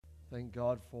Thank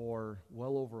God for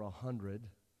well over 100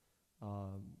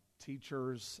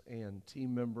 teachers and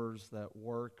team members that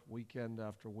work weekend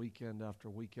after weekend after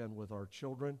weekend with our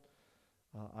children.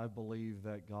 I believe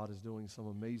that God is doing some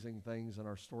amazing things in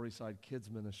our Storyside Kids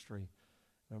Ministry.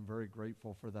 And I'm very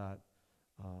grateful for that.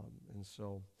 And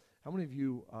so, how many of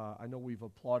you, I know we've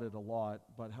applauded a lot,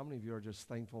 but how many of you are just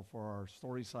thankful for our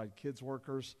Storyside Kids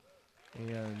workers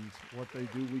and what they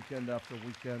do weekend after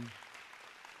weekend?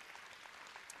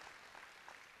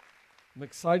 I'm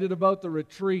excited about the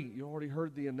retreat. You already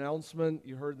heard the announcement.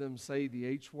 You heard them say the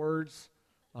H words,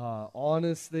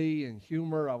 honesty and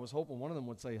humor. I was hoping one of them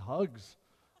would say hugs.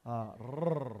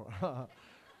 But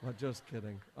just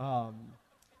kidding.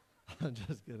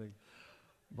 Just kidding.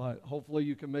 But hopefully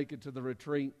you can make it to the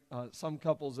retreat. Some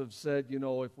couples have said,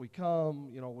 if we come,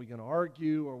 are we going to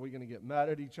argue? Or are we going to get mad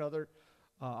at each other?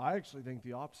 I actually think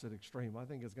the opposite extreme. I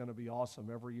think it's going to be awesome.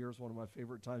 Every year is one of my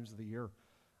favorite times of the year.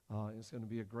 It's going to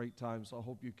be a great time, so I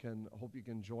hope you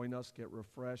can join us, get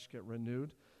refreshed, get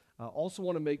renewed. Also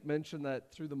want to make mention that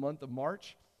through the month of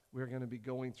March, we're going to be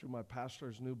going through my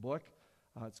pastor's new book.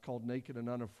 It's called Naked and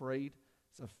Unafraid.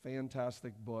 It's a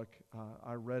fantastic book.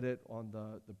 I read it on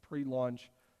the pre-launch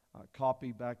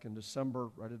copy back in December,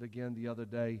 read it again the other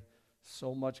day.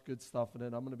 So much good stuff in it.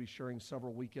 I'm going to be sharing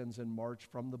several weekends in March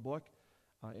from the book.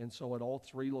 And so at all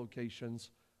three locations,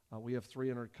 we have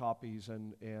 300 copies,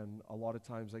 and a lot of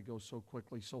times they go so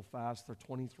quickly, so fast. They're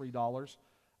 $23,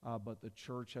 but the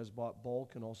church has bought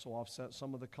bulk and also offset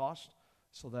some of the cost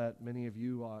so that many of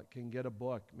you can get a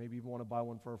book. Maybe you want to buy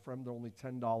one for a friend. They're only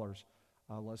 $10,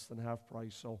 less than half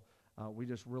price. So we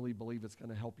just really believe it's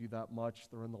going to help you that much.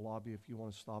 They're in the lobby if you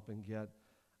want to stop and get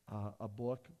a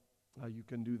book. You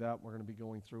can do that. We're going to be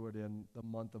going through it in the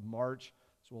month of March,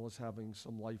 as well as having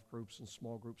some life groups and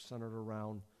small groups centered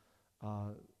around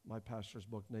my pastor's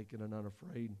book, Naked and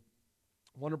Unafraid.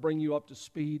 I want to bring you up to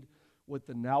speed with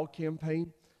the Now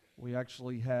campaign. We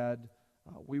actually had,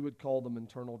 we would call them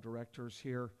internal directors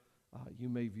here. You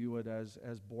may view it as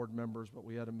board members, but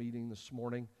we had a meeting this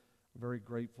morning. Very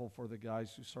grateful for the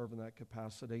guys who serve in that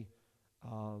capacity.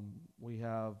 We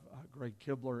have Greg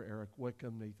Kibler, Eric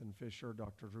Wickham, Nathan Fisher,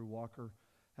 Dr. Drew Walker.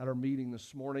 Had our meeting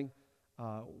this morning.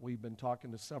 We've been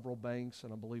talking to several banks,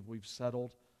 and I believe we've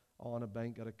settled on a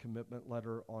bank, got a commitment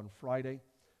letter on Friday,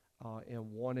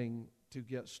 and wanting to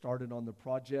get started on the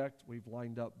project. We've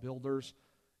lined up builders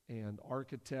and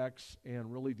architects,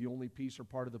 and really the only piece or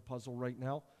part of the puzzle right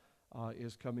now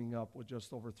is coming up with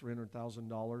just over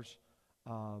 $300,000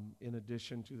 in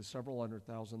addition to the several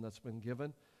 $100,000 that's been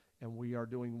given. And we are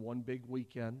doing one big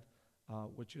weekend,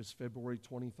 which is February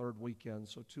 23rd weekend.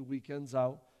 So 2 weekends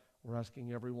out, we're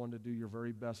asking everyone to do your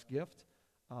very best gift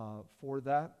for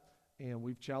that. And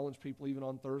we've challenged people even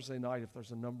on Thursday night, if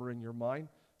there's a number in your mind.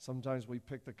 Sometimes we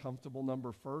pick the comfortable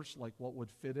number first, like what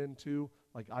would fit into,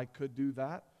 like I could do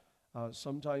that.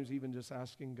 Sometimes even just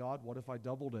asking God, what if I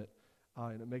doubled it?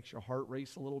 And it makes your heart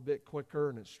race a little bit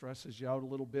quicker and it stresses you out a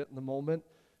little bit in the moment.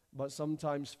 But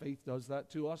sometimes faith does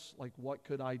that to us, like what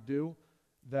could I do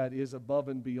that is above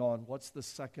and beyond? What's the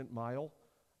second mile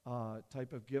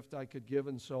type of gift I could give?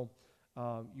 And so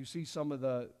you see some of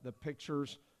the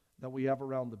pictures that we have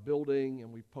around the building,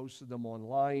 and we've posted them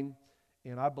online.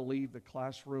 And I believe the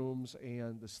classrooms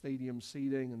and the stadium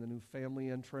seating and the new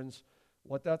family entrance,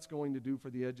 what that's going to do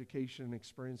for the education and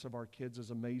experience of our kids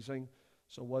is amazing.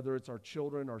 So whether it's our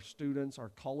children, our students, our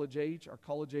college age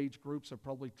groups have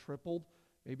probably tripled,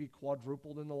 maybe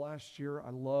quadrupled in the last year.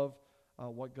 I love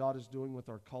what God is doing with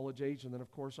our college age. And then, of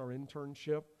course, our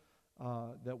internship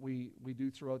that we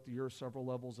do throughout the year, several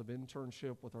levels of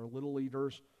internship with our little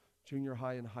leaders, junior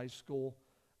high and high school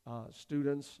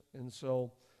students. And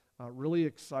so really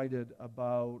excited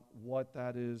about what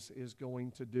that is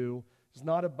going to do. It's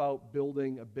not about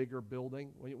building a bigger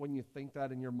building. When you think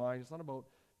that in your mind, it's not about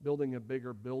building a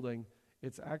bigger building.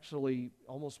 It's actually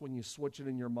almost when you switch it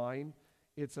in your mind,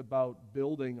 it's about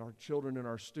building our children and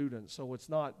our students. So it's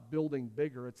not building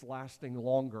bigger, it's lasting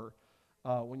longer.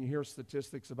 When you hear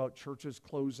statistics about churches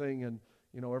closing and,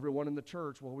 everyone in the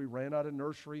church, well, we ran out of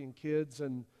nursery and kids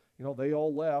and, they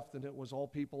all left, and it was all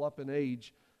people up in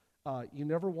age. You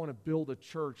never want to build a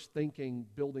church thinking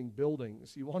building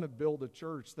buildings. You want to build a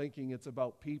church thinking it's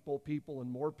about people,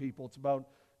 and more people. It's about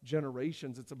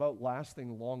generations. It's about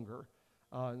lasting longer.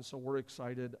 And so we're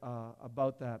excited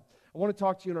about that. I want to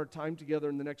talk to you in our time together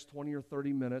in the next 20 or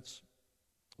 30 minutes.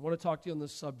 I want to talk to you on the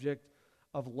subject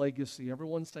of legacy.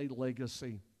 Everyone say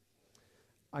legacy.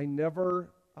 I really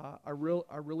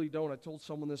don't. I told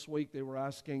someone this week, they were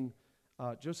asking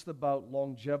just about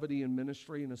longevity in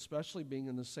ministry, and especially being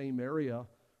in the same area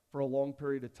for a long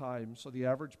period of time. So the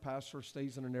average pastor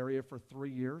stays in an area for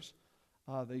 3 years.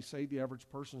 They say the average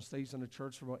person stays in a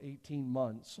church for about 18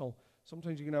 months. So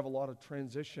sometimes you can have a lot of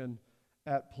transition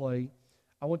at play.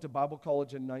 I went to Bible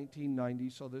college in 1990,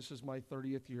 so this is my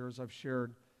 30th year, as I've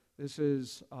shared. This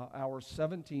is our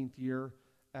 17th year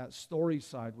at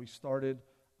Storyside. We started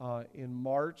in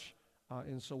March,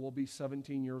 and so we'll be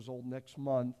 17 years old next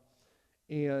month.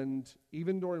 And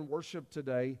even during worship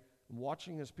today, I'm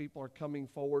watching as people are coming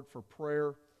forward for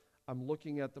prayer. I'm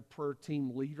looking at the prayer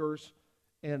team leaders.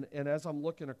 And as I'm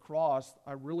looking across,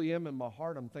 I really am in my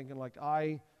heart, I'm thinking like,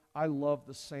 I love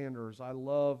the Sanders. I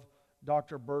love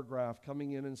Dr. Burgraff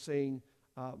coming in and seeing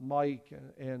Mike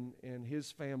and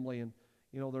his family and,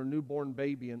 their newborn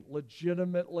baby. And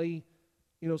legitimately,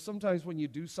 sometimes when you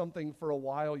do something for a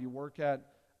while, you work at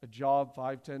a job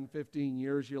 5, 10, 15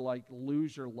 years, you like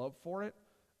lose your love for it.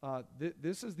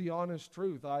 This is the honest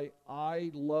truth.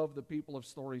 I love the people of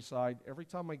Storyside. Every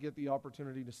time I get the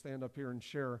opportunity to stand up here and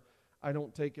share, I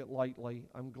don't take it lightly.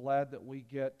 I'm glad that we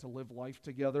get to live life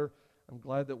together. I'm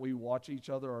glad that we watch each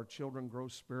other, our children grow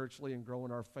spiritually and grow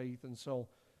in our faith. And so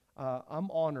I'm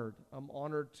honored. I'm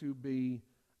honored to be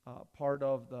part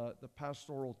of the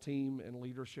pastoral team and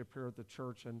leadership here at the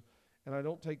church. And I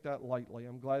don't take that lightly.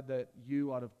 I'm glad that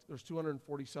there's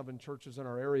 247 churches in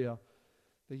our area,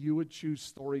 that you would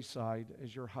choose Storyside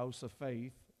as your house of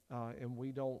faith. And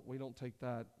we don't take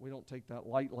that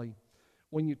lightly.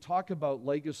 When you talk about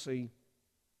legacy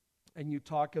and you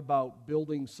talk about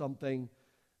building something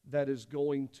that is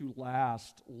going to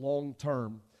last long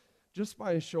term, just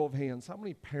by a show of hands, how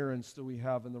many parents do we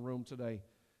have in the room today?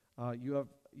 You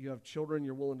have children,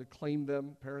 you're willing to claim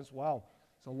them. Parents, wow,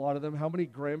 it's a lot of them. How many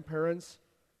grandparents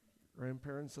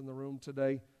in the room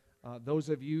today? Those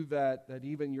of you that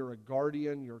even you're a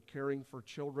guardian, you're caring for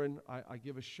children, I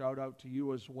give a shout out to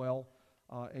you as well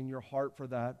and your heart for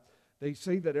that. They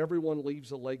say that everyone leaves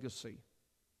a legacy.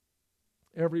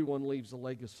 Everyone leaves a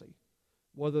legacy.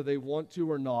 Whether they want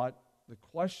to or not, the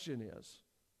question is,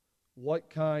 what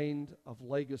kind of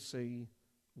legacy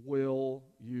will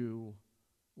you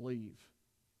leave?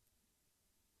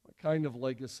 What kind of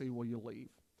legacy will you leave?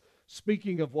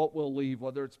 Speaking of what we'll leave,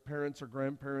 whether it's parents or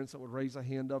grandparents that would raise a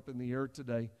hand up in the air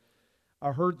today,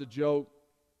 I heard the joke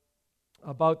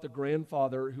about the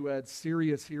grandfather who had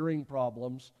serious hearing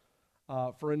problems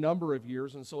for a number of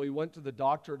years, and so he went to the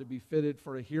doctor to be fitted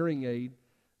for a hearing aid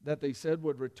that they said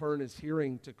would return his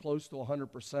hearing to close to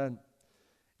 100%.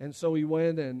 And so he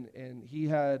went and he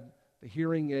had the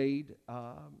hearing aid,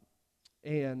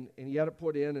 and he had it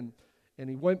put in, and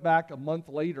he went back a month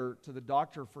later to the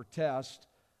doctor for test,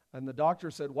 and the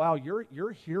doctor said, wow,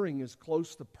 your hearing is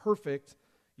close to perfect.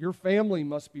 Your family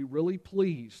must be really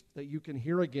pleased that you can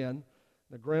hear again.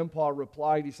 The grandpa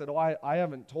replied, he said, I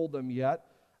haven't told them yet.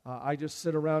 I just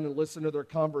sit around and listen to their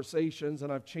conversations,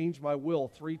 and I've changed my will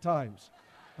 3 times.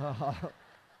 I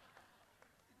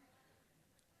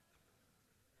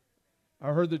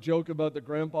heard the joke about the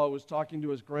grandpa who was talking to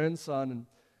his grandson, and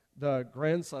the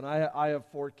grandson, I have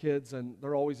 4 kids, and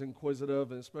they're always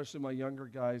inquisitive, and especially my younger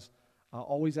guys,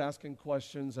 always asking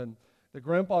questions. And the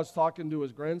grandpa's talking to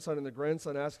his grandson, and the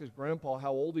grandson asked his grandpa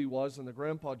how old he was, and the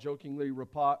grandpa jokingly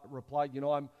replied,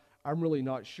 I'm really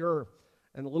not sure.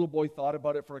 And the little boy thought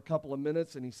about it for a couple of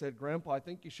minutes, and he said, Grandpa, I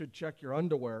think you should check your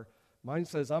underwear. Mine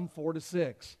says I'm 4 to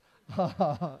 6.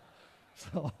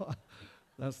 So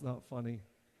that's not funny.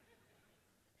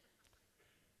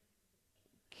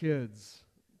 Kids,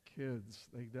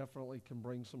 they definitely can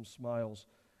bring some smiles.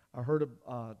 I heard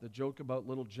the joke about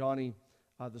little Johnny.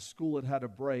 The school had a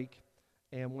break,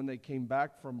 and when they came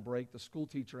back from break, the school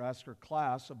teacher asked her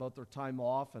class about their time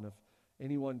off and if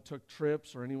anyone took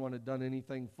trips or anyone had done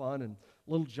anything fun. And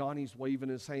little Johnny's waving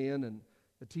his hand, and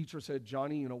the teacher said,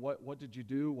 Johnny, what did you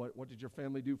do? What did your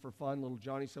family do for fun? Little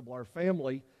Johnny said, well, our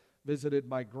family visited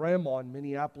my grandma in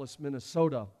Minneapolis,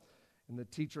 Minnesota. And the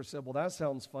teacher said, well, that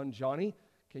sounds fun, Johnny.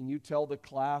 Can you tell the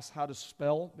class how to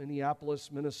spell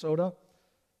Minneapolis, Minnesota?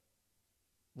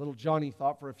 Little Johnny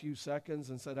thought for a few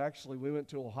seconds and said, actually, we went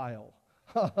to Ohio.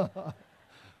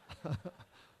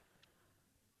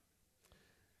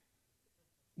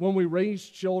 When we raise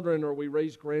children or we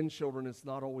raise grandchildren, it's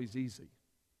not always easy.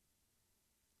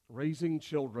 Raising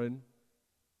children,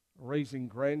 raising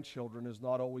grandchildren is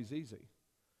not always easy.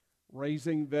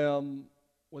 Raising them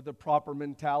with the proper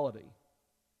mentality,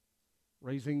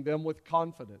 raising them with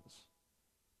confidence,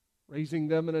 raising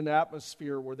them in an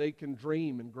atmosphere where they can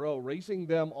dream and grow. Raising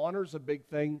them, honor is a big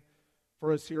thing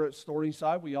for us here at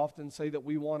Storyside. We often say that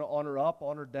we want to honor up,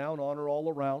 honor down, honor all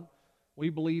around. We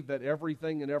believe that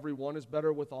everything and everyone is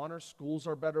better with honor. Schools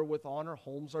are better with honor.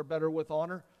 Homes are better with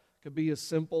honor. It could be as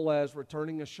simple as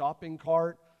returning a shopping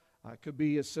cart. It could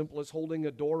be as simple as holding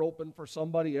a door open for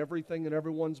somebody. Everything and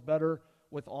everyone's better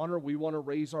with honor. We want to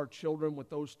raise our children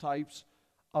with those types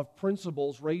of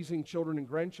principles. Raising children and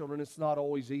grandchildren, it's not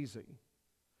always easy.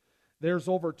 There's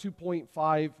over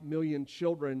 2.5 million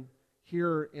children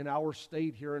here in our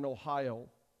state, here in Ohio.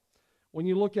 When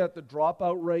you look at the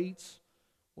dropout rates,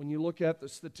 when you look at the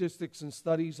statistics and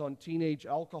studies on teenage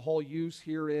alcohol use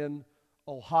here in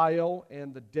Ohio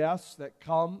and the deaths that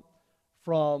come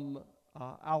from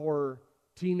our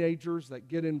teenagers that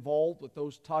get involved with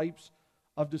those types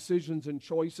of decisions and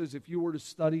choices, if you were to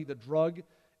study the drug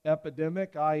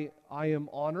epidemic, I am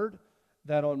honored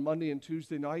that on Monday and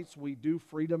Tuesday nights we do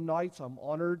Freedom Nights. I'm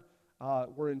honored.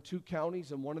 We're in 2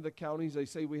 counties. In one of the counties, they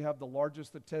say we have the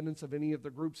largest attendance of any of the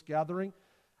groups gathering.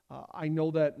 I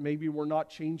know that maybe we're not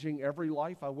changing every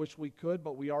life. I wish we could,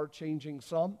 but we are changing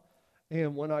some.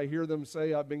 And when I hear them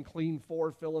say, I've been clean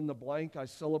for, fill in the blank, I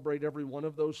celebrate every one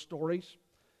of those stories.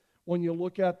 When you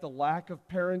look at the lack of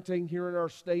parenting here in our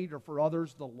state, or for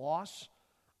others, the loss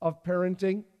of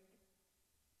parenting,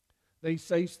 they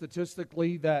say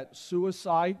statistically that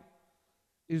suicide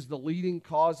is the leading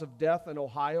cause of death in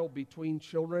Ohio between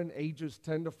children ages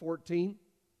 10 to 14.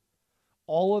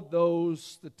 All of those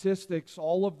statistics,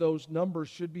 all of those numbers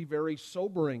should be very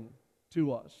sobering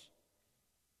to us.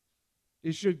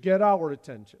 It should get our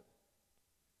attention.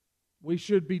 We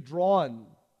should be drawn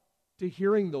to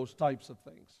hearing those types of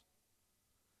things.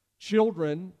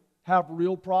 Children have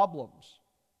real problems.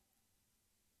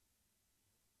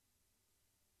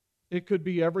 It could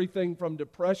be everything from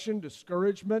depression,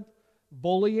 discouragement,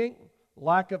 bullying,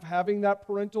 lack of having that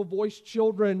parental voice.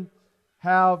 Children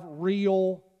have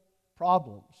real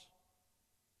problems.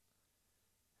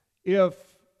 If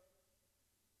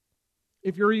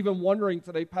you're even wondering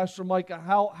today, Pastor Micah,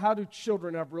 how do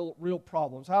children have real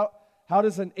problems? How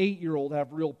does an 8-year-old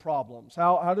have real problems?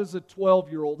 How does a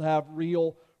 12-year-old have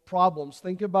real problems?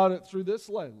 Think about it through this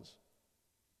lens.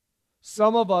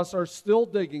 Some of us are still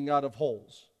digging out of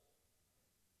holes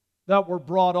that were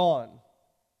brought on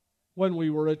when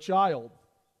we were a child.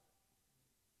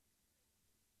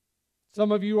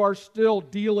 Some of you are still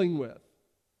dealing with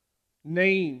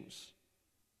names,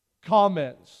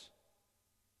 comments.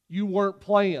 You weren't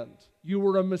planned. You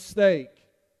were a mistake.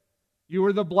 You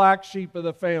were the black sheep of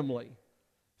the family.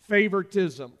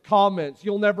 Favoritism, comments.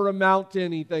 You'll never amount to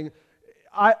anything.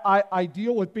 I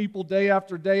deal with people day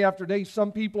after day after day.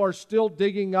 Some people are still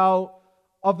digging out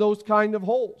of those kind of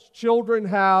holes. Children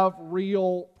have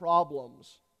real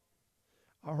problems.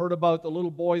 I heard about the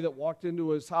little boy that walked into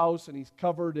his house and he's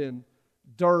covered in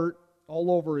dirt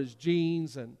all over his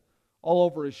jeans and all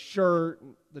over his shirt,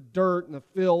 and the dirt and the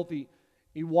filth.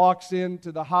 He walks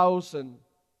into the house and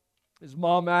his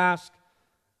mom asked,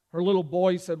 her little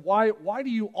boy said, why do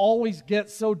you always get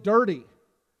so dirty?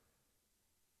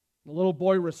 The little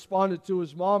boy responded to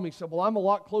his mom. He said, well, I'm a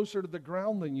lot closer to the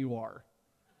ground than you are.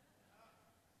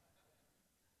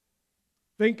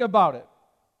 Think about it.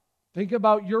 Think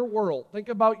about your world. Think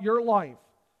about your life.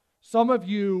 Some of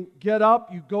you get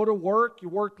up, you go to work, you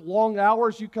work long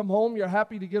hours, you come home, you're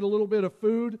happy to get a little bit of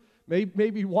food,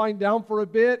 maybe wind down for a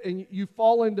bit, and you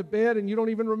fall into bed and you don't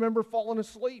even remember falling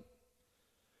asleep.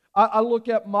 I look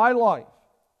at my life.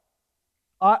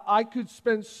 I could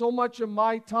spend so much of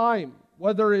my time,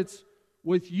 whether it's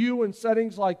with you in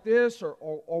settings like this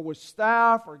or with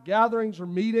staff or gatherings or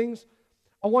meetings.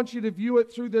 I want you to view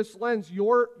it through this lens.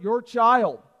 Your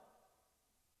child,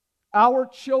 our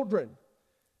children,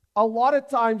 a lot of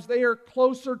times they are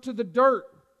closer to the dirt.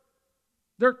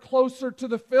 They're closer to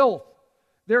the filth.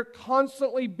 They're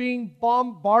constantly being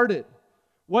bombarded,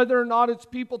 whether or not it's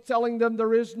people telling them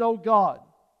there is no God,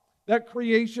 that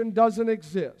creation doesn't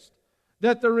exist,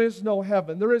 that there is no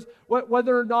heaven.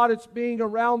 Whether or not it's being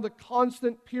around the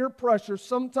constant peer pressure.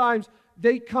 Sometimes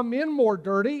they come in more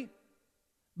dirty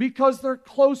because they're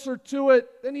closer to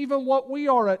it than even what we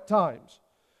are at times.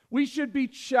 We should be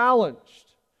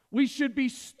challenged. We should be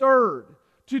stirred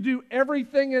to do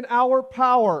everything in our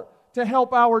power to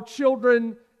help our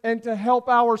children and to help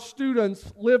our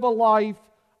students live a life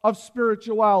of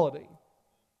spirituality.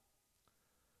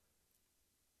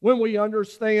 When we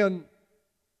understand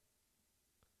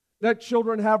that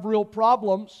children have real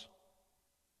problems,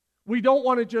 we don't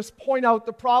want to just point out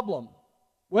the problem.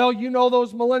 Well, you know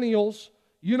those millennials,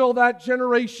 you know that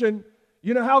generation,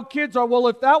 you know how kids are. Well,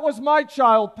 if that was my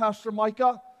child, Pastor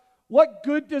Micah, what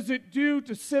good does it do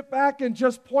to sit back and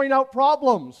just point out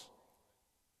problems?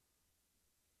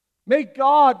 May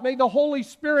God, may the Holy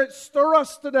Spirit stir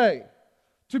us today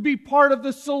to be part of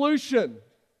the solution.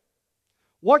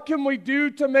 What can we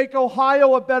do to make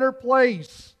Ohio a better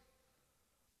place?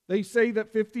 They say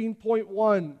that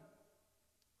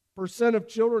 15.1% of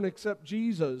children accept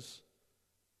Jesus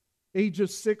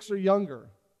ages 6 or younger.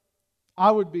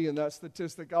 I would be in that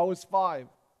statistic. I was 5.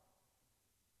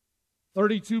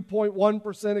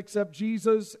 32.1% accept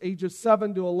Jesus ages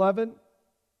 7 to 11.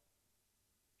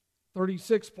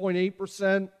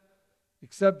 36.8%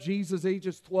 accept Jesus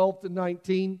ages 12 to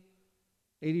 19.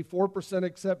 84%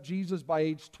 accept Jesus by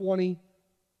age 20.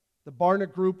 The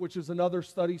Barna Group, which is another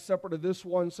study separate of this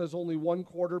one, says only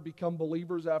 1/4 become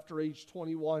believers after age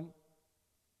 21.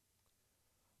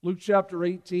 Luke chapter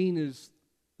 18 is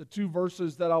the 2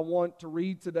 verses that I want to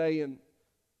read today and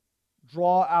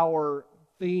draw our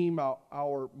theme,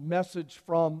 our message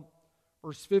from.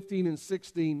 Verse 15 and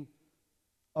 16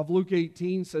 of Luke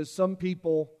 18 says, some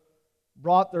people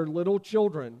brought their little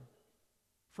children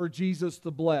for Jesus to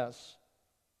bless.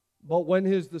 But when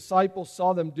his disciples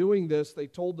saw them doing this, they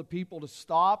told the people to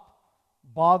stop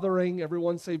bothering.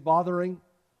 Everyone say bothering.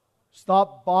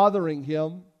 Stop bothering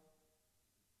him.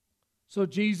 So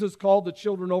Jesus called the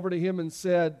children over to him and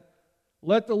said,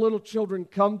 let the little children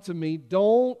come to me.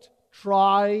 Don't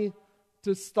try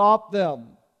to stop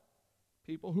them.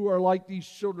 People who are like these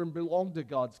children belong to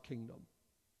God's kingdom.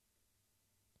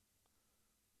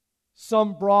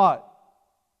 Some brought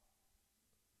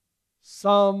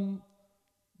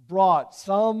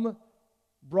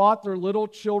their little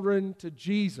children to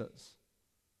Jesus,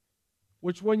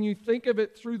 which when you think of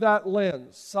it through that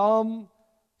lens, some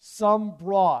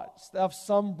brought. Steph,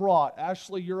 some brought.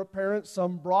 Ashley, you're a parent.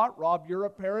 Some brought. Rob, you're a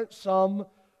parent. Some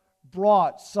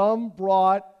brought. Some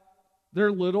brought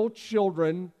their little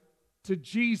children to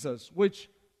Jesus, which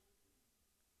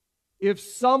if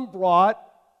some brought,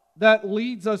 that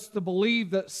leads us to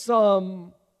believe that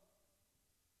some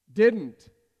didn't.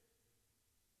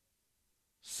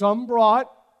 Some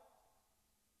brought,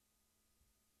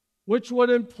 which would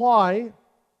imply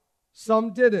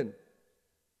some didn't.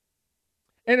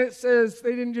 And it says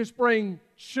they didn't just bring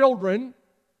children,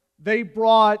 they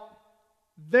brought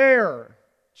their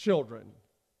children.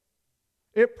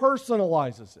 It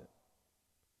personalizes it.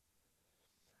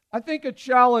 I think a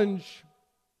challenge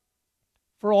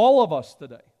for all of us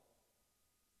today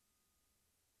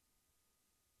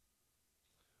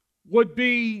would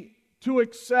be to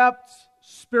accept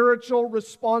spiritual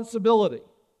responsibility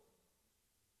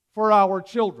for our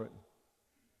children.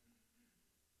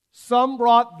 Some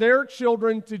brought their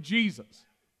children to Jesus.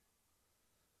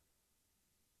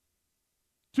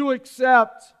 To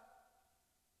accept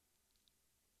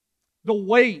the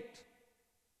weight.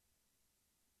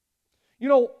 You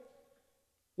know,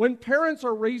 when parents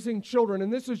are raising children,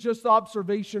 and this is just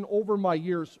observation over my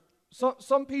years,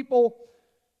 some people,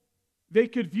 they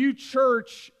could view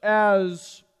church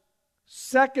as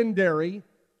secondary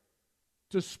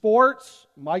to sports.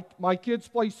 My kids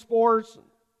play sports,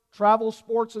 travel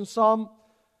sports and some.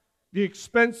 The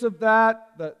expense of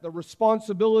that, the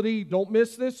responsibility, don't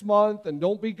miss this month and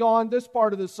don't be gone this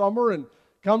part of the summer and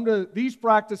come to these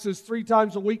practices 3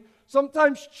 times a week.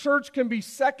 Sometimes church can be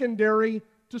secondary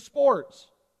to sports.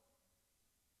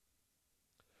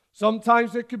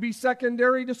 Sometimes it could be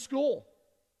secondary to school.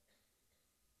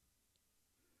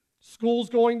 School's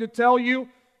going to tell you,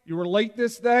 you were late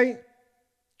this day.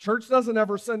 Church doesn't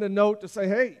ever send a note to say,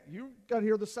 hey, you got to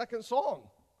hear the second song.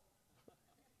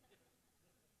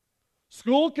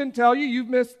 School can tell you you've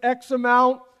missed X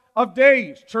amount of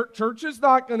days. Church is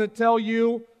not going to tell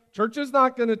you,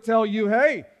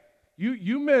 hey,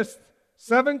 you missed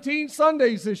 17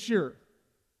 Sundays this year.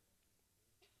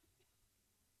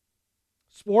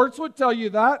 Sports would tell you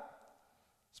that.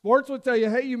 Sports would tell you,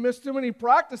 hey, you missed too many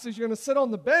practices, you're going to sit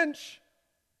on the bench.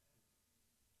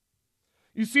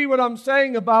 You see what I'm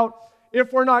saying about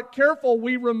if we're not careful,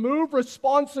 we remove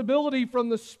responsibility from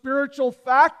the spiritual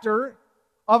factor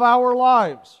of our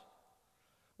lives.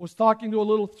 I was talking to a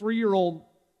little 3-year-old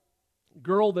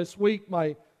girl this week.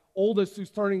 My oldest,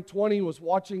 who's turning 20, was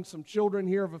watching some children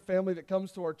here of a family that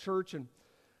comes to our church, and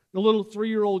the little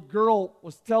 3-year-old girl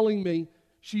was telling me,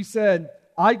 she said,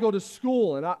 I go to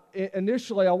school, and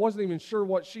initially I wasn't even sure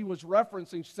what she was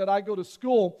referencing. She said, I go to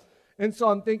school, and so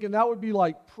I'm thinking that would be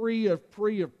like pre-K.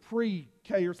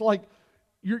 It's like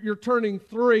you're turning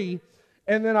 3,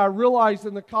 and then I realized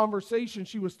in the conversation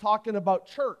she was talking about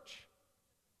church.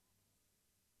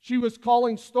 She was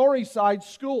calling Storyside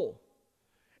school.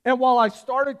 And while I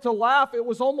started to laugh, it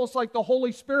was almost like the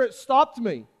Holy Spirit stopped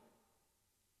me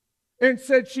and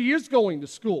said she is going to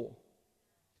school.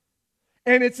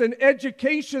 And it's an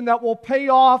education that will pay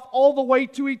off all the way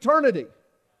to eternity.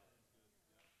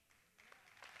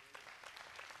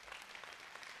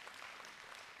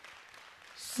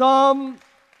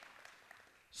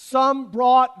 Some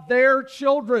brought their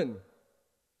children.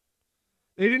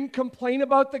 They didn't complain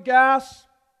about the gas.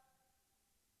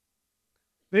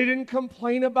 They didn't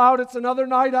complain about it's another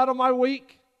night out of my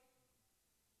week.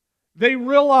 They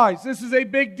realized this is a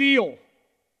big deal.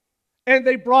 And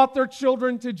they brought their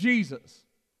children to Jesus.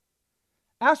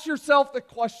 Ask yourself the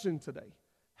question today.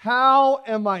 How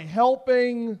am I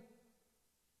helping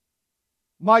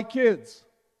my kids?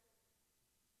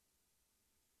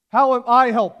 How am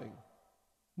I helping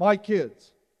my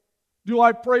kids? Do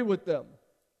I pray with them?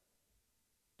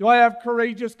 Do I have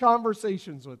courageous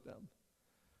conversations with them?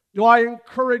 Do I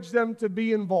encourage them to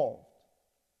be involved?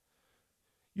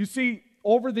 You see,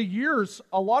 over the years,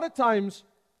 a lot of times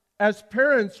as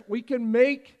parents, we can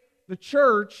make the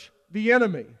church the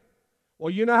enemy.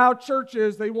 Well, you know how church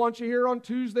is. They want you here on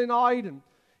Tuesday night, and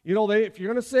if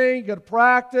you're going to sing, you got to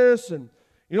practice, and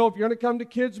if you're going to come to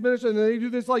kids ministry, and they do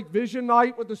this like vision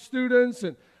night with the students,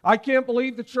 and I can't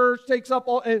believe the church takes up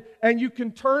all, and you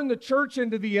can turn the church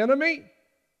into the enemy.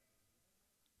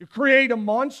 You create a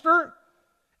monster.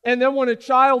 And then when a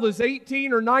child is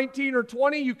 18 or 19 or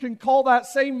 20, you can call that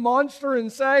same monster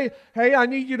and say, hey, I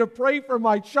need you to pray for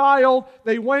my child.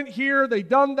 They went here, they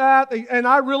done that, and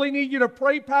I really need you to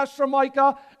pray, Pastor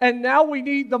Micah. And now we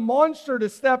need the monster to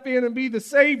step in and be the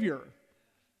Savior.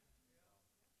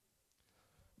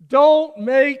 Don't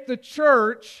make the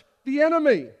church the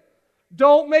enemy.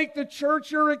 Don't make the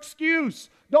church your excuse.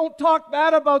 Don't talk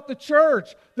bad about the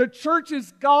church. The church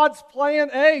is God's plan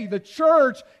A. The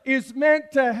church is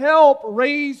meant to help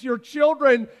raise your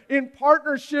children in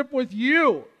partnership with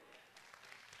you.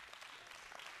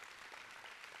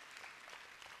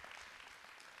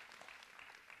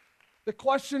 The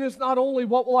question is not only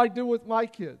what will I do with my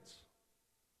kids.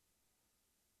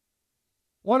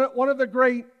 One of the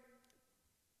great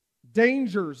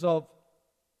dangers of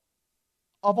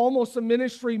almost a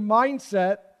ministry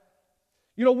mindset,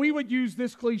 we would use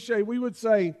this cliche. We would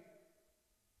say,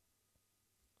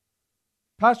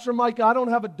 Pastor Micah, I don't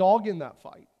have a dog in that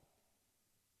fight.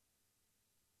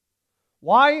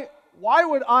 Why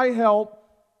would I help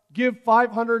give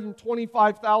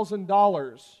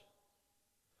 $525,000?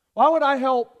 Why would I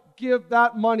help give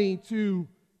that money to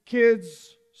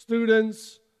kids,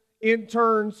 students,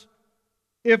 interns,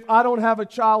 if I don't have a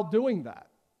child doing that?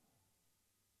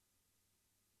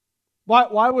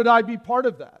 Why would I be part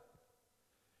of that?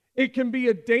 It can be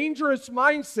a dangerous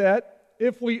mindset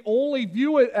if we only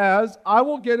view it as, I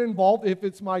will get involved if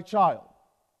it's my child.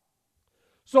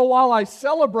 So while I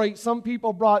celebrate some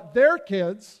people brought their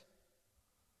kids,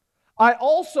 I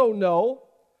also know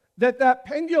that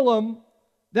pendulum,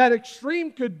 that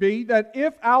extreme could be that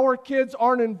if our kids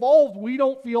aren't involved, we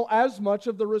don't feel as much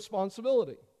of the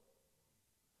responsibility.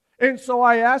 And so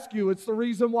I ask you, it's the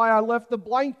reason why I left the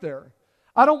blank there.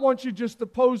 I don't want you just to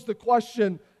pose the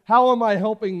question, how am I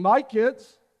helping my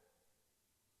kids?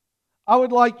 I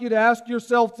would like you to ask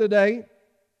yourself today,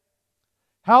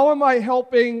 how am I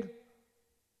helping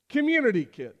community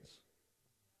kids?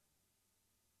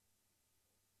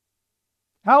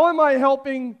 How am I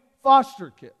helping foster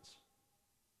kids?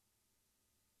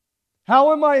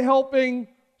 How am I helping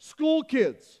school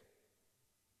kids?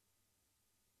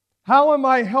 How am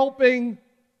I helping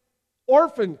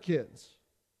orphan kids?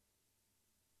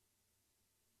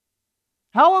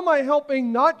 How am I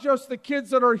helping not just the kids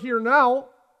that are here now?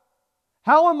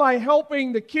 How am I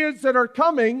helping the kids that are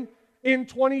coming in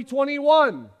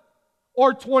 2021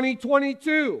 or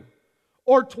 2022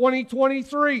 or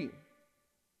 2023?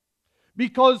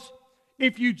 Because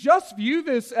if you just view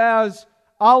this as,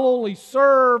 I'll only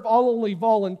serve, I'll only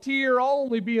volunteer, I'll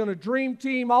only be on a dream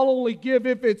team, I'll only give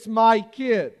if it's my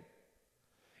kid.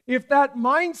 If that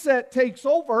mindset takes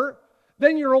over,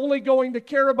 then you're only going to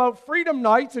care about freedom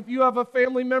nights if you have a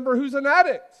family member who's an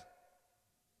addict.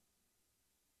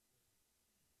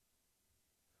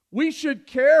 We should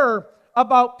care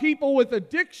about people with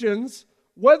addictions,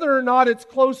 whether or not it's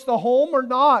close to home or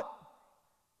not.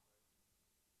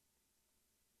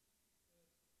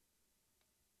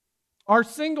 Our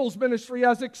singles ministry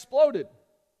has exploded.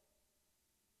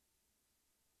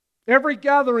 Every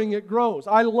gathering it grows.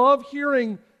 I love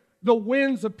hearing the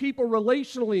wins of people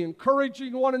relationally,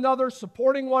 encouraging one another,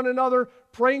 supporting one another,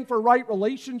 praying for right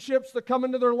relationships to come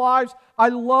into their lives. I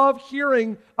love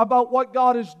hearing about what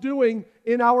God is doing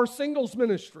in our singles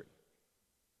ministry.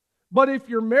 But if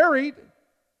you're married,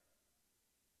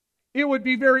 it would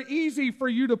be very easy for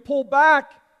you to pull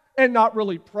back and not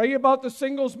really pray about the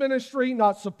singles ministry,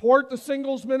 not support the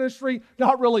singles ministry,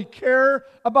 not really care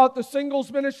about the singles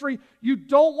ministry. You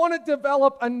don't want to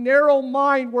develop a narrow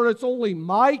mind where it's only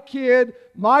my kid,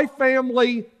 my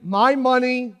family, my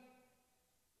money.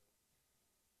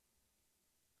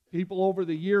 People over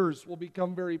the years will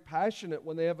become very passionate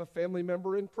when they have a family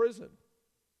member in prison.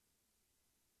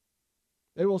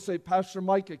 They will say, Pastor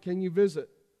Micah, can you visit?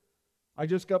 I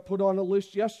just got put on a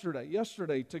list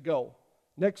yesterday to go.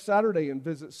 Next Saturday and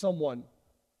visit someone.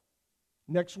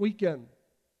 Next weekend.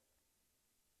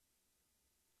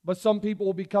 But some people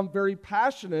will become very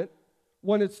passionate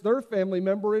when it's their family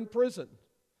member in prison.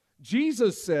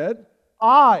 Jesus said,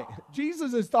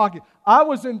 Jesus is talking, I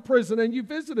was in prison and you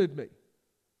visited me.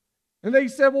 And they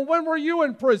said, well, when were you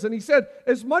in prison? He said,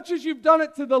 as much as you've done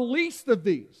it to the least of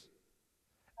these.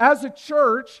 As a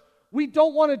church, we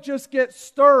don't want to just get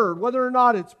stirred, whether or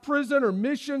not it's prison or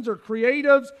missions or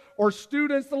creatives or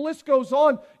students. The list goes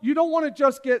on. You don't want to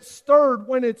just get stirred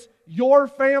when it's your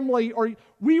family, or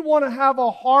we want to have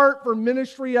a heart for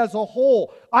ministry as a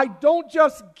whole. I don't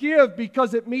just give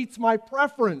because it meets my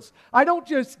preference. I don't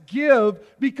just give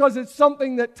because it's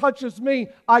something that touches me.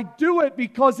 I do it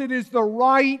because it is the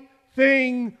right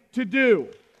thing to do.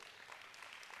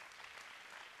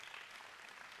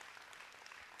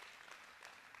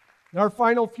 In our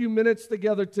final few minutes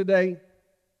together today,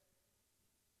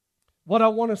 what I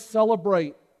want to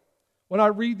celebrate when I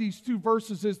read these two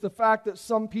verses is the fact that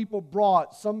some people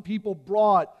brought. And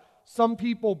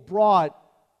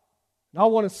I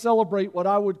want to celebrate what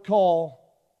I would call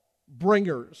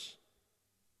bringers.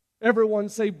 Everyone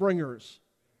say bringers.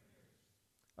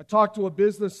 I talked to a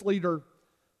business leader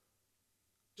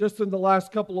just in the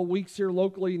last couple of weeks here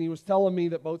locally, and he was telling me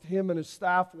that both him and his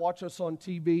staff watch us on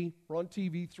TV. We're on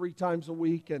TV 3 times a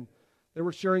week, and they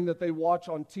were sharing that they watch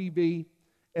on TV,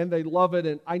 and they love it.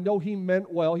 And I know he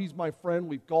meant well. He's my friend.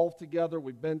 We've golfed together.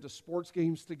 We've been to sports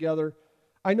games together.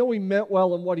 I know he meant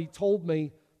well in what he told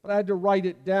me, but I had to write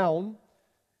it down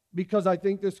because I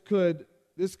think this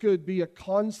could be a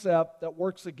concept that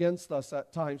works against us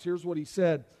at times. Here's what he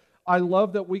said. I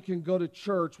love that we can go to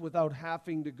church without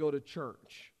having to go to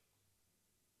church.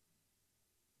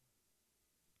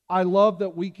 I love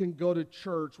that we can go to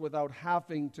church without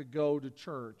having to go to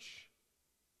church.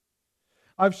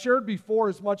 I've shared before,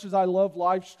 as much as I love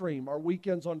live stream, our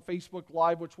weekends on Facebook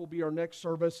Live, which will be our next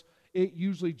service, it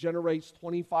usually generates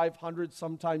 2,500,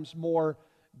 sometimes more,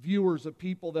 viewers of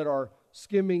people that are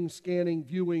skimming, scanning,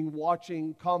 viewing,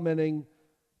 watching, commenting.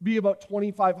 Be about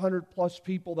 2,500 plus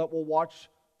people that will watch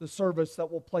the service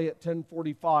that will play at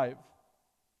 10:45.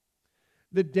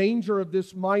 The danger of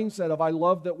this mindset of I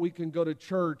love that we can go to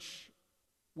church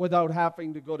without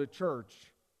having to go to church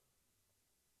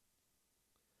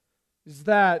is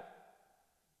that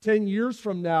 10 years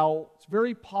from now, it's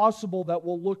very possible that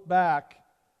we'll look back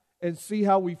and see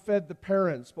how we fed the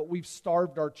parents, but we've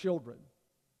starved our children.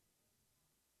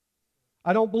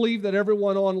 I don't believe that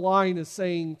everyone online is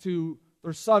saying to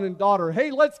their son and daughter, hey,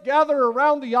 let's gather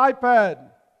around the iPad.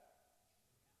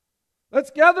 Let's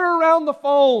gather around the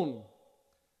phone.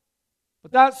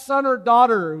 But that son or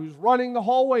daughter who's running the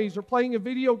hallways or playing a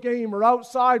video game or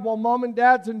outside while mom and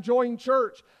dad's enjoying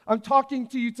church, I'm talking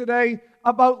to you today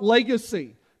about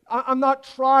legacy. I'm not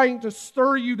trying to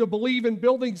stir you to believe in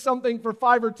building something for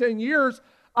 5 or 10 years.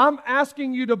 I'm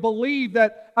asking you to believe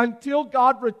that until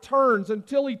God returns,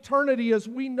 until eternity as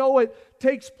we know it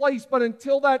takes place, but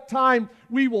until that time,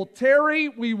 we will tarry,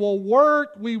 we will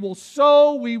work, we will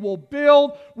sow, we will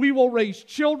build, we will raise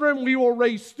children, we will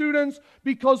raise students,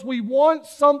 because we want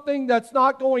something that's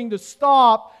not going to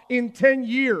stop in 10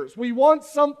 years. We want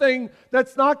something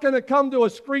that's not going to come to a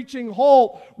screeching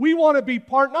halt. We want to be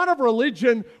part, not of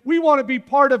religion, we want to be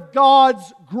part of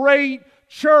God's great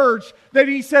church, that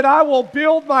He said, I will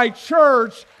build my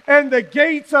church and the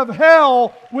gates of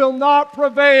hell will not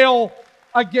prevail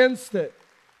against it.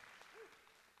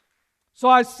 So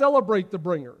I celebrate the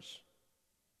bringers.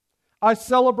 I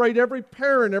celebrate every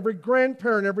parent, every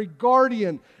grandparent, every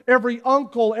guardian, every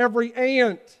uncle, every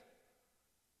aunt.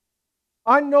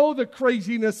 I know the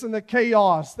craziness and the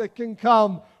chaos that can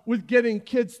come with getting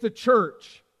kids to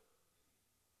church.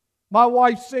 My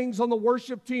wife sings on the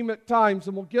worship team at times,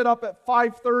 and we'll get up at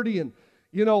 5:30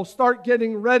 and, start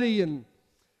getting ready. And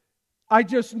I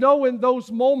just know in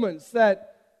those moments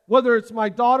that whether it's my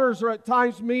daughters or at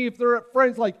times me, if they're at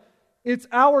friends, it's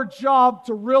our job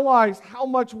to realize how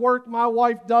much work my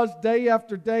wife does day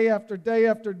after day after day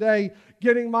after day,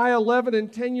 getting my 11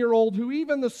 and 10-year-old, who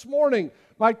even this morning,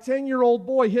 my 10-year-old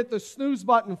boy hit the snooze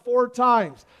button 4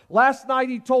 times. Last night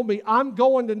he told me, I'm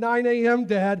going to 9 a.m.,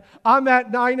 Dad. I'm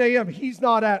at 9 a.m. He's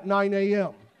not at 9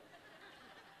 a.m.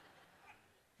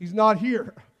 He's not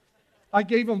here. I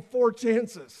gave him 4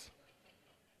 chances.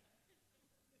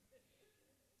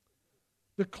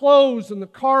 The clothes and the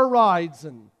car rides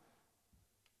and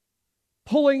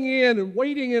pulling in and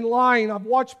waiting in line. I've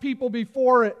watched people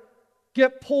before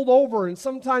get pulled over, and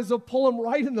sometimes they'll pull them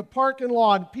right in the parking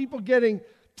lot, people getting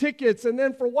tickets, and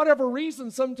then for whatever reason,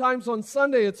 sometimes on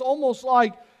Sunday, it's almost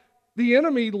like the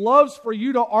enemy loves for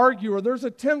you to argue, or there's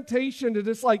a temptation to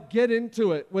just like get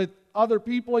into it with other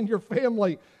people in your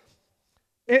family.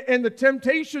 And the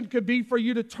temptation could be for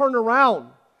you to turn around.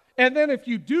 And then if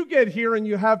you do get here and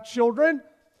you have children,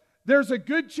 there's a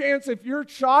good chance if your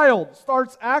child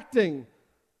starts acting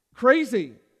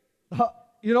crazy,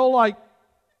 like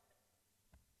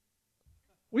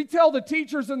we tell the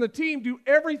teachers and the team, do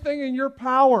everything in your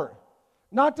power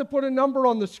not to put a number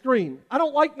on the screen. I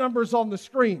don't like numbers on the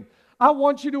screen. I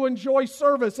want you to enjoy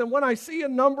service. And when I see a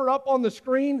number up on the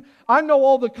screen, I know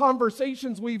all the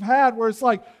conversations we've had where it's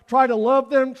like, try to love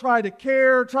them, try to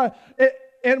care,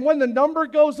 and when the number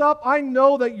goes up, I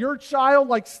know that your child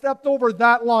like stepped over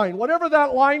that line. Whatever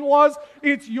that line was,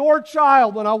 it's your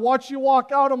child. When I watch you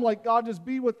walk out, I'm like, God, just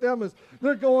be with them as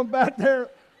they're going back there.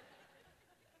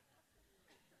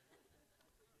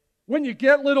 When you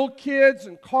get little kids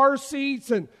and car seats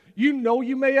and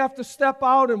you may have to step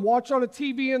out and watch on a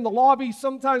TV in the lobby.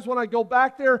 Sometimes when I go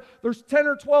back there, there's 10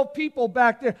 or 12 people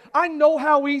back there. I know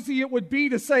how easy it would be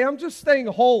to say, I'm just staying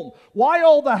home. Why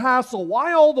all the hassle?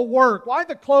 Why all the work? Why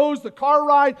the clothes, the car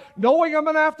ride, knowing I'm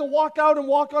going to have to walk out and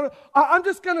walk on it? I'm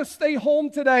just going to stay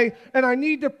home today, and I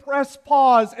need to press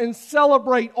pause and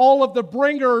celebrate all of the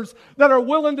bringers that are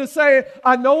willing to say,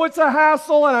 I know it's a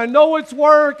hassle, and I know it's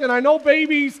work, and I know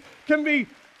babies can be...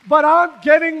 but I'm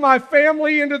getting my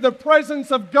family into the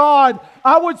presence of God.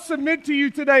 I would submit to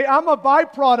you today, I'm a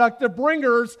byproduct of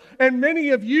bringers, and many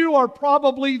of you are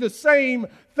probably the same.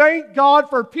 Thank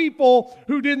God for people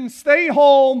who didn't stay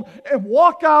home and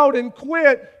walk out and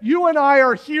quit. You and I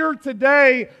are here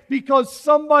today because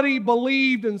somebody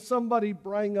believed and somebody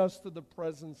brought us to the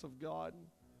presence of God.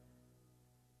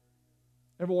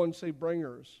 Everyone say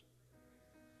bringers.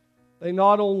 They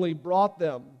not only brought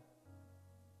them,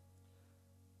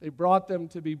 they brought them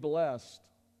to be blessed.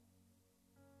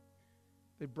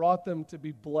 They brought them to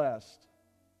be blessed.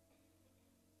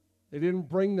 They didn't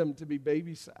bring them to be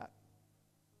babysat.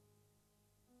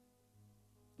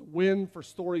 The win for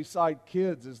Storyside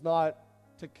kids is not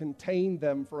to contain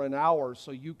them for an hour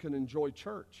so you can enjoy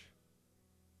church.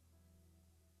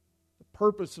 The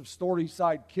purpose of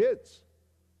Storyside kids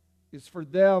is for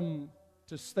them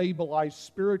to stabilize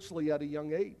spiritually at a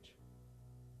young age.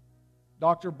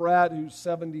 Dr. Brad, who's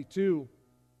 72,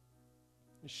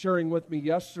 is sharing with me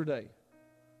yesterday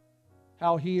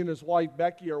how he and his wife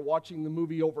Becky are watching the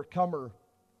movie Overcomer.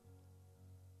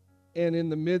 And in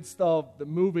the midst of the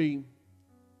movie,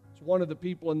 it's one of the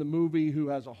people in the movie who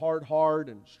has a hard heart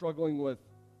and struggling with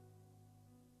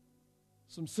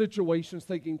some situations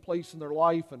taking place in their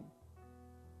life. And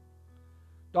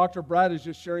Dr. Brad is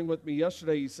just sharing with me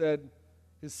yesterday, he said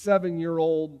his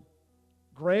 7-year-old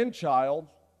grandchild,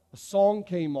 a song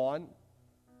came on,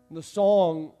 and the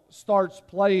song starts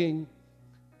playing.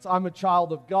 It's I'm a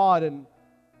Child of God, and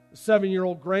the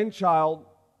 7-year-old grandchild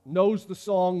knows the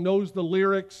song, knows the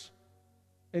lyrics,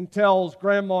 and tells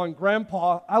Grandma and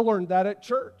Grandpa, I learned that at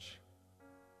church.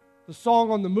 The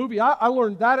song on the movie, I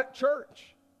learned that at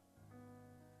church.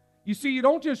 You see, you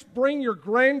don't just bring your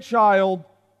grandchild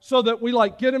so that we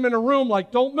get him in a room,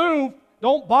 don't move,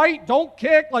 don't bite, don't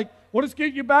kick, we'll just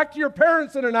get you back to your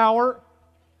parents in an hour.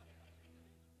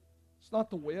 It's not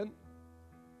the win.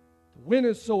 The win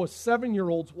is so a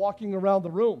 7-year-old's walking around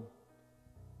the room.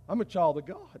 I'm a child of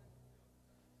God.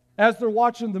 As they're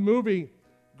watching the movie,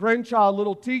 grandchild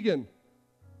little Tegan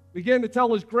began to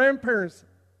tell his grandparents,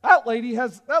 that lady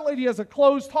has a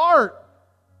closed heart.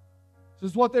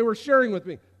 This is what they were sharing with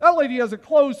me. That lady has a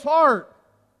closed heart.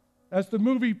 As the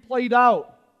movie played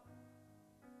out,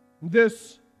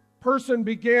 this person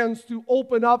begins to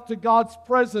open up to God's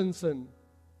presence, and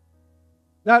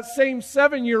that same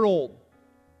 7-year-old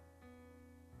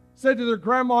said to their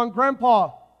grandma and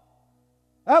grandpa,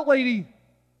 that lady,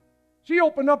 she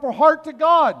opened up her heart to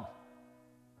God.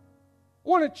 I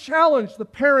want to challenge the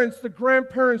parents, the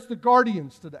grandparents, the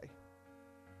guardians today.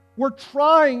 We're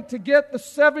trying to get the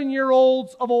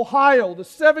 7-year-olds of Ohio, the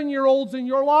 7-year-olds in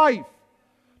your life,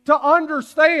 to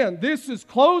understand this is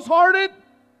closed-hearted,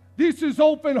 this is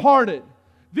open-hearted.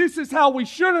 This is how we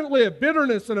shouldn't live.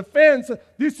 Bitterness and offense.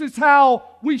 This is how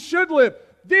we should live.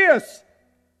 That's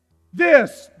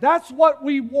what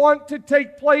we want to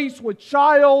take place with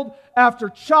child after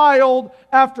child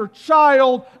after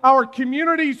child. Our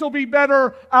communities will be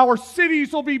better. Our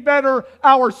cities will be better.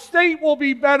 Our state will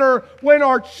be better when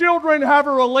our children have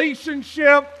a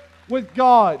relationship with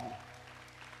God.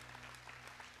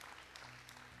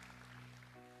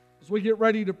 As we get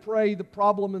ready to pray, the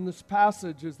problem in this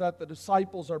passage is that the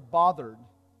disciples are bothered.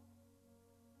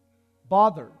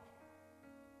 bothered.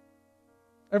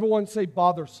 Everyone say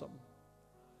bothersome.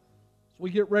 As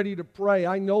we get ready to pray,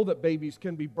 I know that babies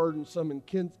can be burdensome and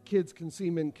kids can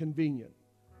seem inconvenient.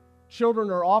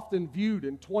 Children are often viewed,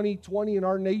 in 2020 in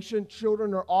our nation,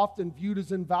 children are often viewed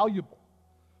as invaluable.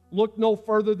 Look no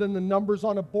further than the numbers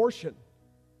on abortion.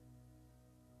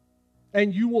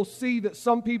 And you will see that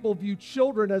some people view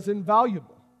children as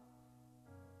invaluable.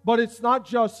 But it's not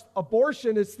just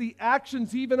abortion, it's the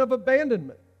actions even of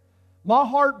abandonment. My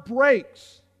heart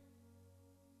breaks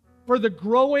for the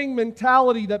growing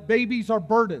mentality that babies are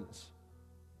burdens.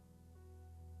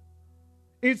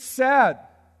 It's sad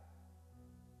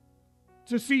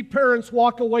to see parents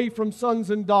walk away from sons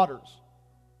and daughters.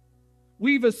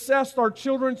 We've assessed our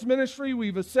children's ministry,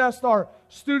 we've assessed our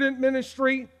student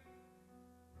ministry,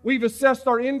 we've assessed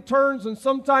our interns, and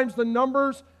sometimes the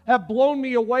numbers have blown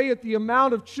me away at the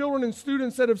amount of children and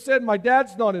students that have said, my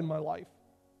dad's not in my life.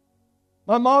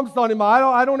 My mom's not in my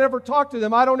life. I don't ever talk to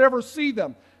them. I don't ever see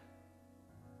them.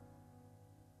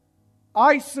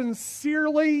 I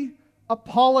sincerely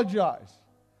apologize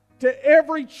to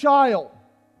every child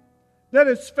that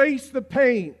has faced the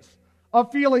pains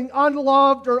of feeling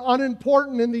unloved or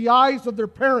unimportant in the eyes of their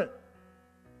parent.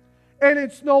 And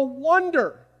it's no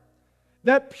wonder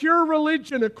that pure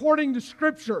religion, according to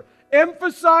Scripture,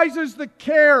 emphasizes the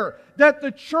care that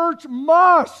the church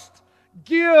must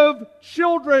give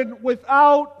children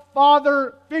without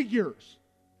father figures.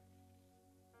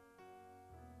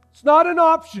 It's not an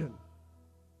option.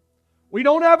 We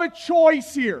don't have a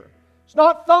choice here. It's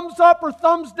not thumbs up or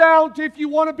thumbs down to if you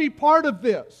want to be part of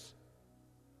this.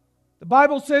 The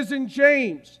Bible says in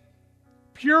James,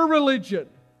 pure religion,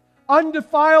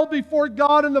 undefiled before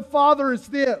God and the Father is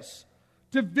this,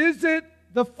 to visit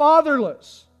the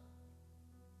fatherless.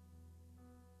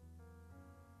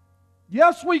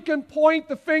 Yes, we can point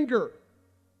the finger.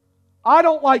 I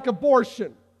don't like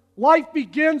abortion. Life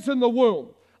begins in the womb.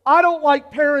 I don't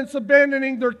like parents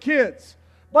abandoning their kids.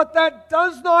 But that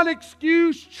does not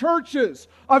excuse churches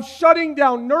of shutting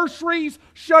down nurseries,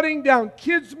 shutting down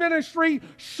kids' ministry.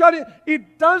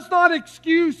 It does not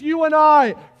excuse you and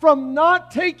I from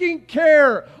not taking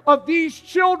care of these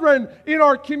children in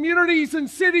our communities and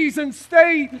cities and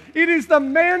state. It is the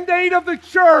mandate of the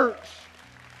church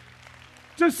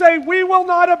to say, we will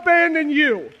not abandon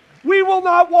you. We will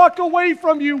not walk away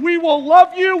from you. We will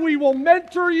love you. We will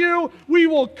mentor you. We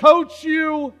will coach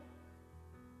you.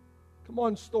 Come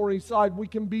on, Storyside, we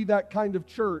can be that kind of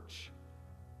church.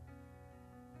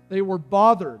 They were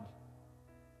bothered.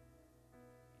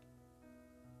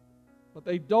 But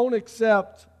they don't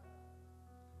accept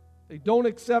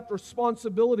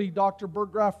responsibility, Dr.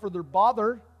 Burgraff, for their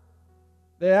bother.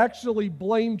 They actually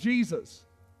blame Jesus.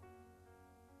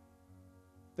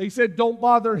 They said, don't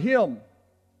bother him.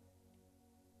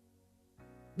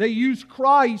 They use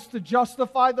Christ to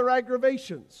justify their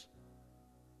aggravations.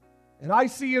 And I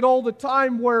see it all the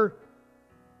time where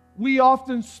we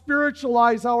often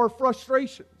spiritualize our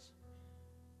frustrations.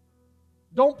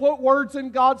 Don't put words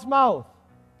in God's mouth.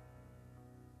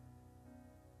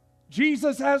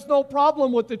 Jesus has no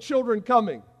problem with the children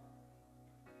coming.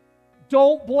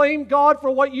 Don't blame God for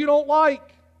what you don't like.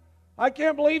 I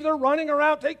can't believe they're running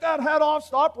around. Take that hat off.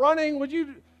 Stop running. If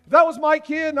that was my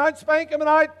kid, and I'd spank him, and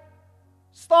I'd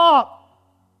stop.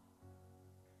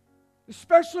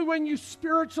 Especially when you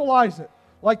spiritualize it.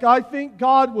 Like I think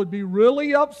God would be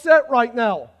really upset right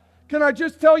now. Can I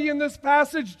just tell you in this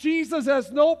passage, Jesus has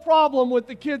no problem with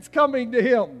the kids coming to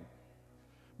him.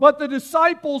 But the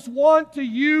disciples want to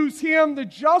use him to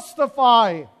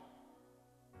justify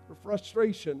their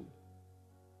frustration.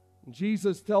 And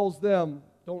Jesus tells them,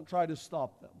 don't try to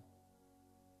stop them.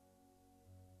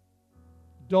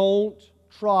 Don't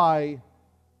try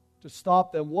to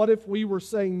stop them. What if we were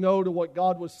saying no to what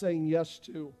God was saying yes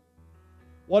to?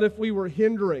 What if we were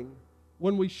hindering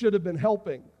when we should have been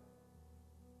helping?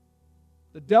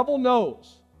 The devil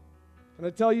knows. Can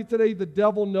I tell you today, the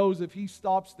devil knows if he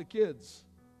stops the kids.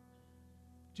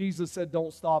 Jesus said,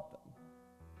 don't stop them.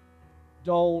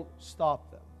 Don't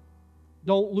stop them.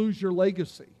 Don't lose your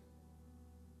legacy.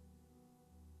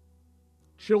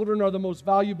 Children are the most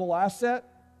valuable asset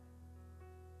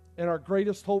and our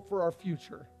greatest hope for our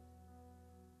future.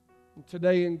 And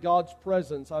today in God's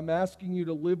presence, I'm asking you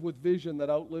to live with vision that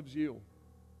outlives you.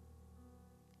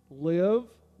 Live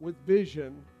with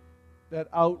vision that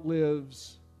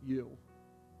outlives you.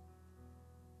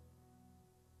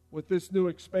 With this new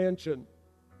expansion,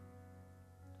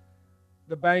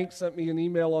 the bank sent me an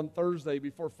email on Thursday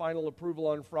before final approval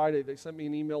on Friday. They sent me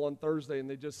an email on Thursday and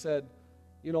they just said,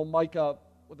 Micah,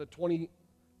 with a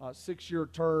 26-year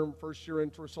term, first-year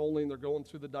interest only, and they're going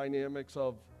through the dynamics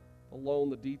of alone,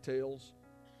 the details.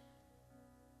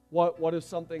 What if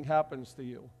something happens to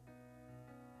you?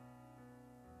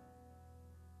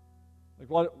 Like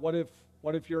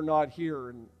what if you're not here?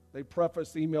 And they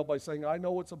preface the email by saying, I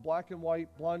know it's a black and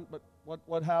white blunt, but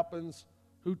what happens?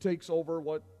 Who takes over?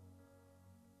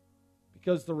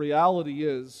 Because the reality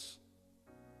is,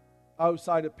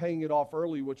 outside of paying it off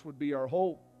early, which would be our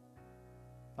hope,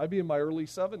 I'd be in my early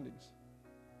 70s.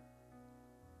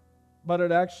 But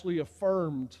it actually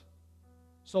affirmed.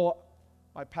 So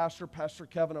my pastor, Pastor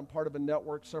Kevin, I'm part of a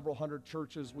network, several hundred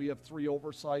churches. We have 3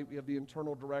 oversight. We have the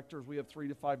internal directors. We have 3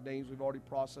 to 5 names we've already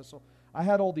processed. So I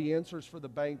had all the answers for the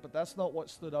bank, but that's not what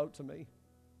stood out to me.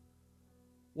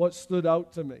 What stood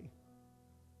out to me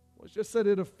was just that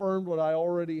it affirmed what I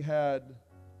already had,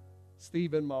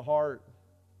 Steve, in my heart,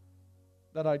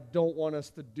 that I don't want us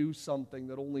to do something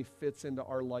that only fits into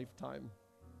our lifetime.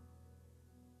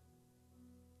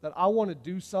 That I want to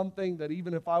do something that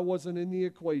even if I wasn't in the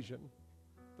equation,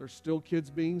 there's still kids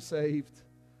being saved,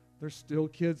 there's still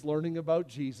kids learning about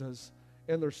Jesus,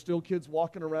 and there's still kids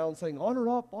walking around saying, honor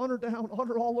up, honor down,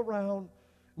 honor all around.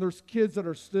 And there's kids that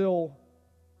are still,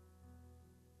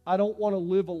 I don't want to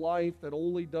live a life that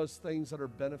only does things that are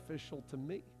beneficial to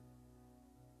me.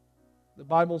 The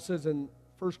Bible says in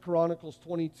 1 Chronicles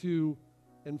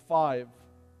 22:5,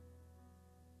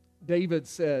 David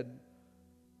said,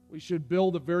 we should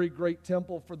build a very great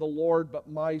temple for the Lord, but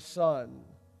my son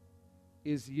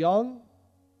is young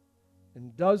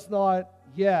and does not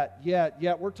yet.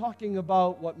 We're talking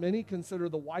about what many consider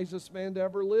the wisest man to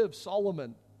ever live,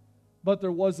 Solomon. But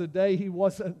there was a day he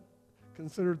wasn't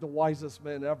considered the wisest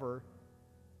man ever.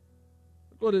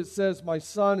 Look what it says, my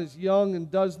son is young and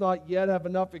does not yet have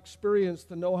enough experience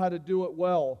to know how to do it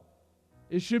well.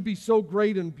 It should be so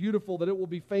great and beautiful that it will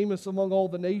be famous among all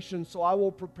the nations, so I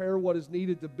will prepare what is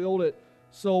needed to build it.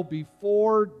 So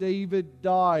before David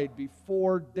died, he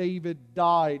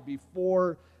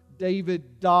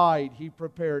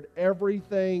prepared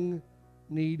everything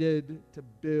needed to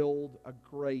build a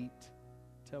great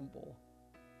temple.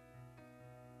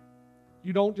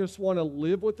 You don't just want to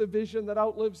live with a vision that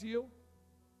outlives you.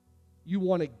 You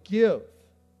want to give.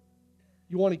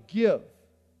 You want to give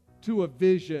to a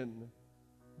vision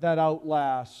that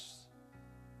outlasts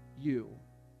you.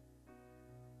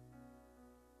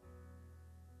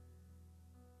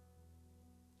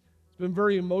 It's been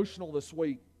very emotional this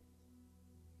week,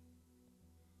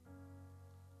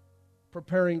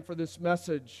 preparing for this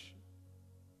message,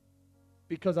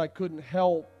 because I couldn't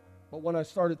help but when I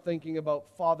started thinking about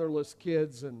fatherless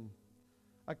kids, and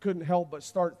I couldn't help but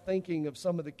start thinking of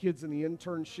some of the kids in the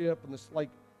internship, and this, like,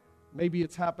 maybe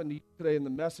it's happened to you today in the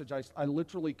message. I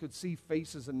literally could see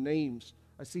faces and names.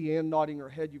 I see Ann nodding her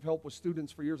head. You've helped with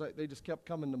students for years. They just kept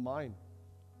coming to mind.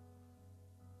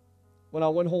 When I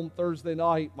went home Thursday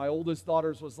night, my oldest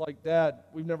daughters was like, Dad,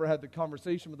 we've never had the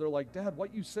conversation, but they're like, Dad,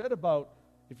 what you said about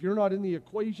if you're not in the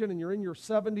equation and you're in your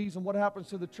 70s and what happens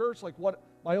to the church, like what,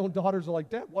 my own daughters are like,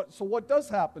 Dad, what does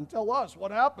happen? Tell us,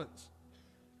 what happens?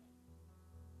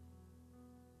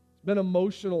 It's been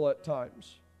emotional at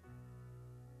times.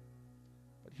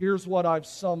 Here's what I've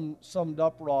summed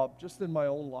up, Rob, just in my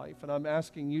own life, and I'm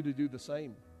asking you to do the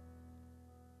same.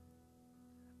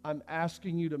 I'm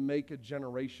asking you to make a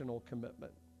generational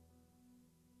commitment.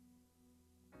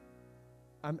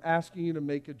 I'm asking you to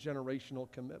make a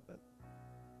generational commitment.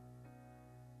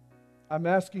 I'm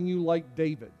asking you, like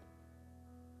David,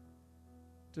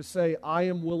 to say, I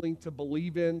am willing to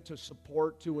believe in, to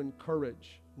support, to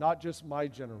encourage, not just my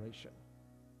generation,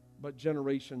 but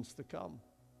generations to come.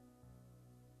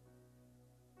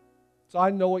 So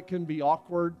I know it can be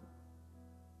awkward,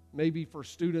 maybe for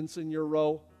students in your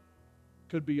row.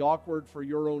 Could be awkward for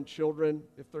your own children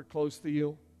if they're close to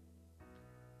you.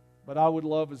 But I would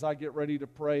love, as I get ready to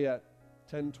pray at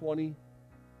 10:20,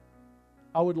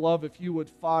 I would love if you would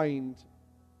find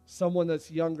someone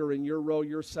that's younger in your row,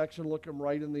 your section, look them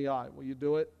right in the eye. Will you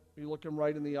do it? Will you look them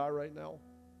right in the eye right now?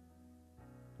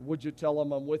 Would you tell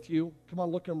them I'm with you? Come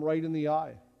on, look them right in the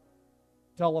eye.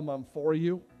 Tell them I'm for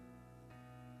you.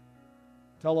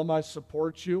 Tell them I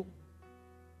support you.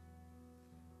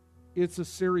 It's a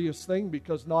serious thing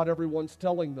because not everyone's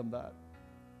telling them that.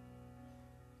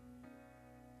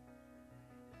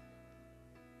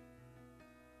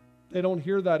 They don't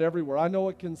hear that everywhere. I know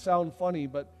it can sound funny,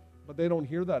 but they don't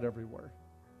hear that everywhere.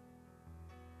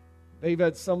 They've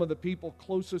had some of the people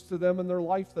closest to them in their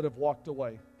life that have walked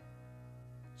away.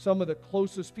 Some of the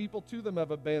closest people to them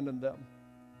have abandoned them.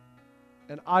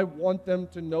 And I want them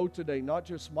to know today, not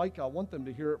just Micah, I want them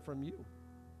to hear it from you.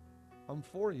 I'm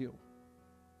for you.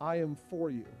 I am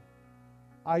for you.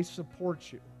 I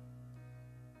support you.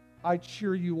 I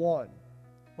cheer you on.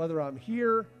 Whether I'm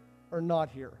here or not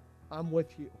here, I'm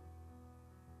with you.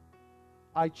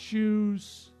 I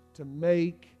choose to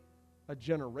make a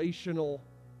generational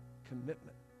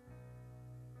commitment.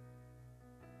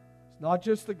 It's not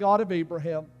just the God of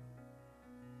Abraham.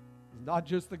 He's not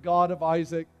just the God of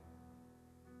Isaac.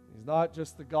 He's not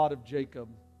just the God of Jacob.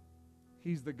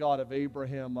 He's the God of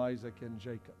Abraham, Isaac, and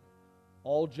Jacob.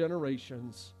 All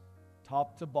generations,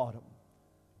 top to bottom.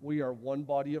 We are one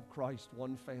body of Christ,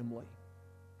 one family.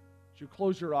 Would you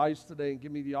close your eyes today and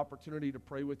give me the opportunity to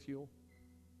pray with you?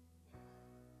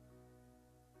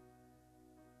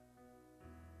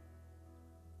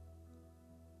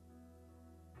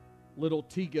 Little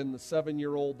Tegan, the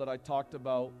 7-year-old that I talked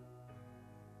about,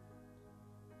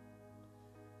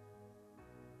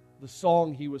 the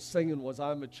song he was singing was,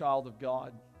 I'm a child of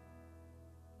God.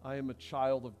 I am a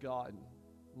child of God.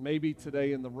 Maybe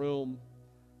today in the room,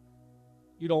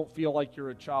 you don't feel like you're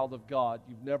a child of God.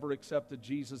 You've never accepted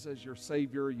Jesus as your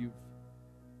Savior. You've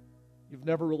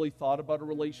never really thought about a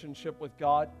relationship with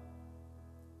God.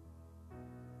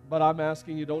 But I'm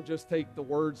asking you, don't just take the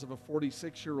words of a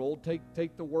 46-year-old.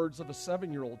 Take the words of a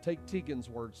 7-year-old. Take Tegan's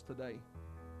words today.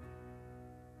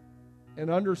 And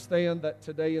understand that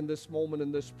today in this moment,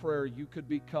 in this prayer, you could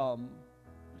become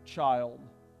a child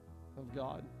of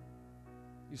God.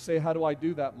 You say, how do I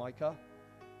do that, Micah?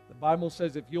 The Bible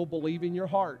says if you'll believe in your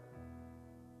heart,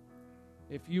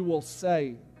 if you will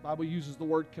say, the Bible uses the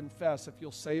word confess, if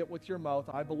you'll say it with your mouth,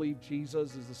 I believe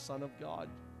Jesus is the Son of God,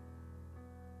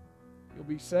 you'll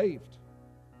be saved.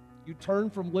 You turn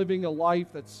from living a life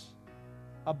that's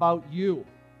about you.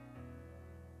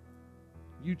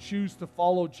 You choose to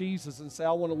follow Jesus and say,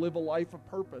 I want to live a life of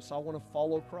purpose. I want to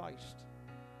follow Christ.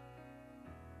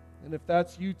 And if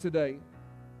that's you today,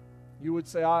 you would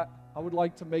say, I would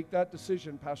like to make that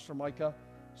decision, Pastor Micah.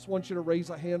 I just want you to raise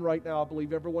a hand right now. I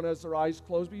believe everyone has their eyes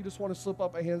closed, but you just want to slip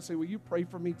up a hand and say, will you pray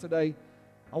for me today?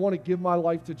 I want to give my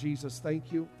life to Jesus.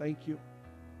 Thank you. Thank you.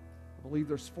 I believe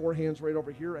there's 4 hands right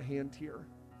over here, a hand here.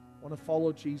 I want to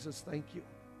follow Jesus. Thank you.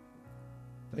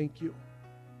 Thank you.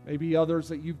 Maybe others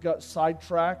that you've got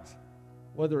sidetracked,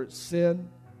 whether it's sin,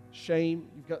 shame,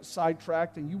 you've got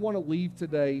sidetracked, and you want to leave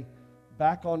today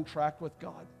back on track with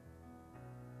God.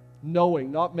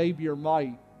 Knowing, not maybe or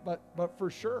might, but for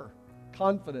sure,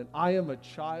 confident, I am a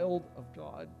child of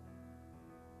God.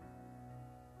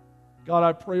 God,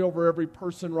 I pray over every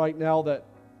person right now that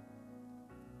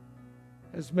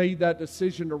has made that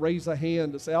decision to raise a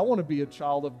hand to say, I want to be a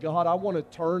child of God. I want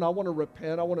to turn. I want to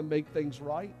repent. I want to make things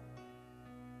right.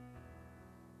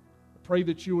 I pray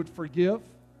that you would forgive.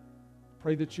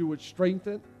 Pray that you would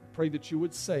strengthen. Pray that you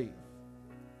would save.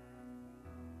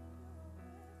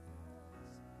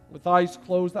 With eyes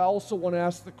closed, I also want to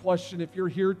ask the question, if you're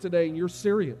here today and you're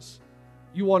serious,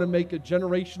 you want to make a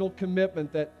generational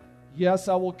commitment that, yes,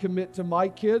 I will commit to my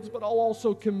kids, but I'll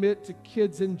also commit to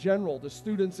kids in general, to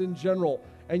students in general,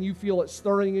 and you feel it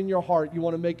stirring in your heart, you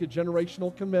want to make a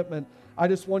generational commitment, I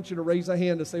just want you to raise a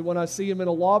hand to say, when I see them in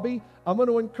a lobby, I'm going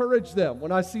to encourage them.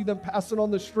 When I see them passing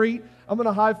on the street, I'm going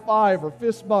to high five or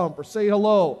fist bump or say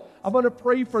hello. I'm going to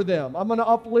pray for them. I'm going to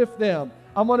uplift them.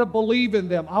 I'm going to believe in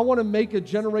them. I want to make a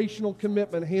generational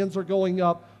commitment. Hands are going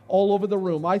up all over the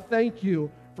room. I thank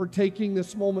you for taking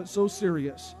this moment so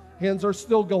serious. Hands are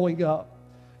still going up.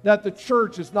 That the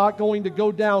church is not going to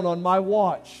go down on my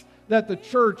watch. That the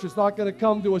church is not going to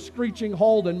come to a screeching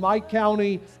halt in my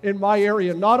county, in my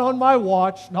area. Not on my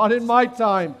watch, not in my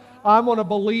time. I'm going to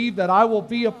believe that I will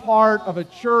be a part of a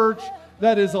church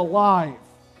that is alive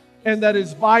and that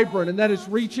is vibrant and that is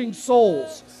reaching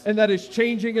souls and that is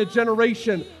changing a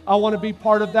generation. I want to be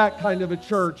part of that kind of a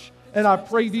church. And I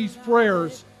pray these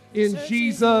prayers in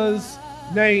Jesus'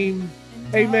 name.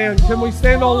 Amen. Can we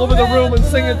stand all over the room and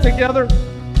sing it together?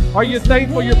 Are you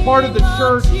thankful you're part of the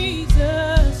church?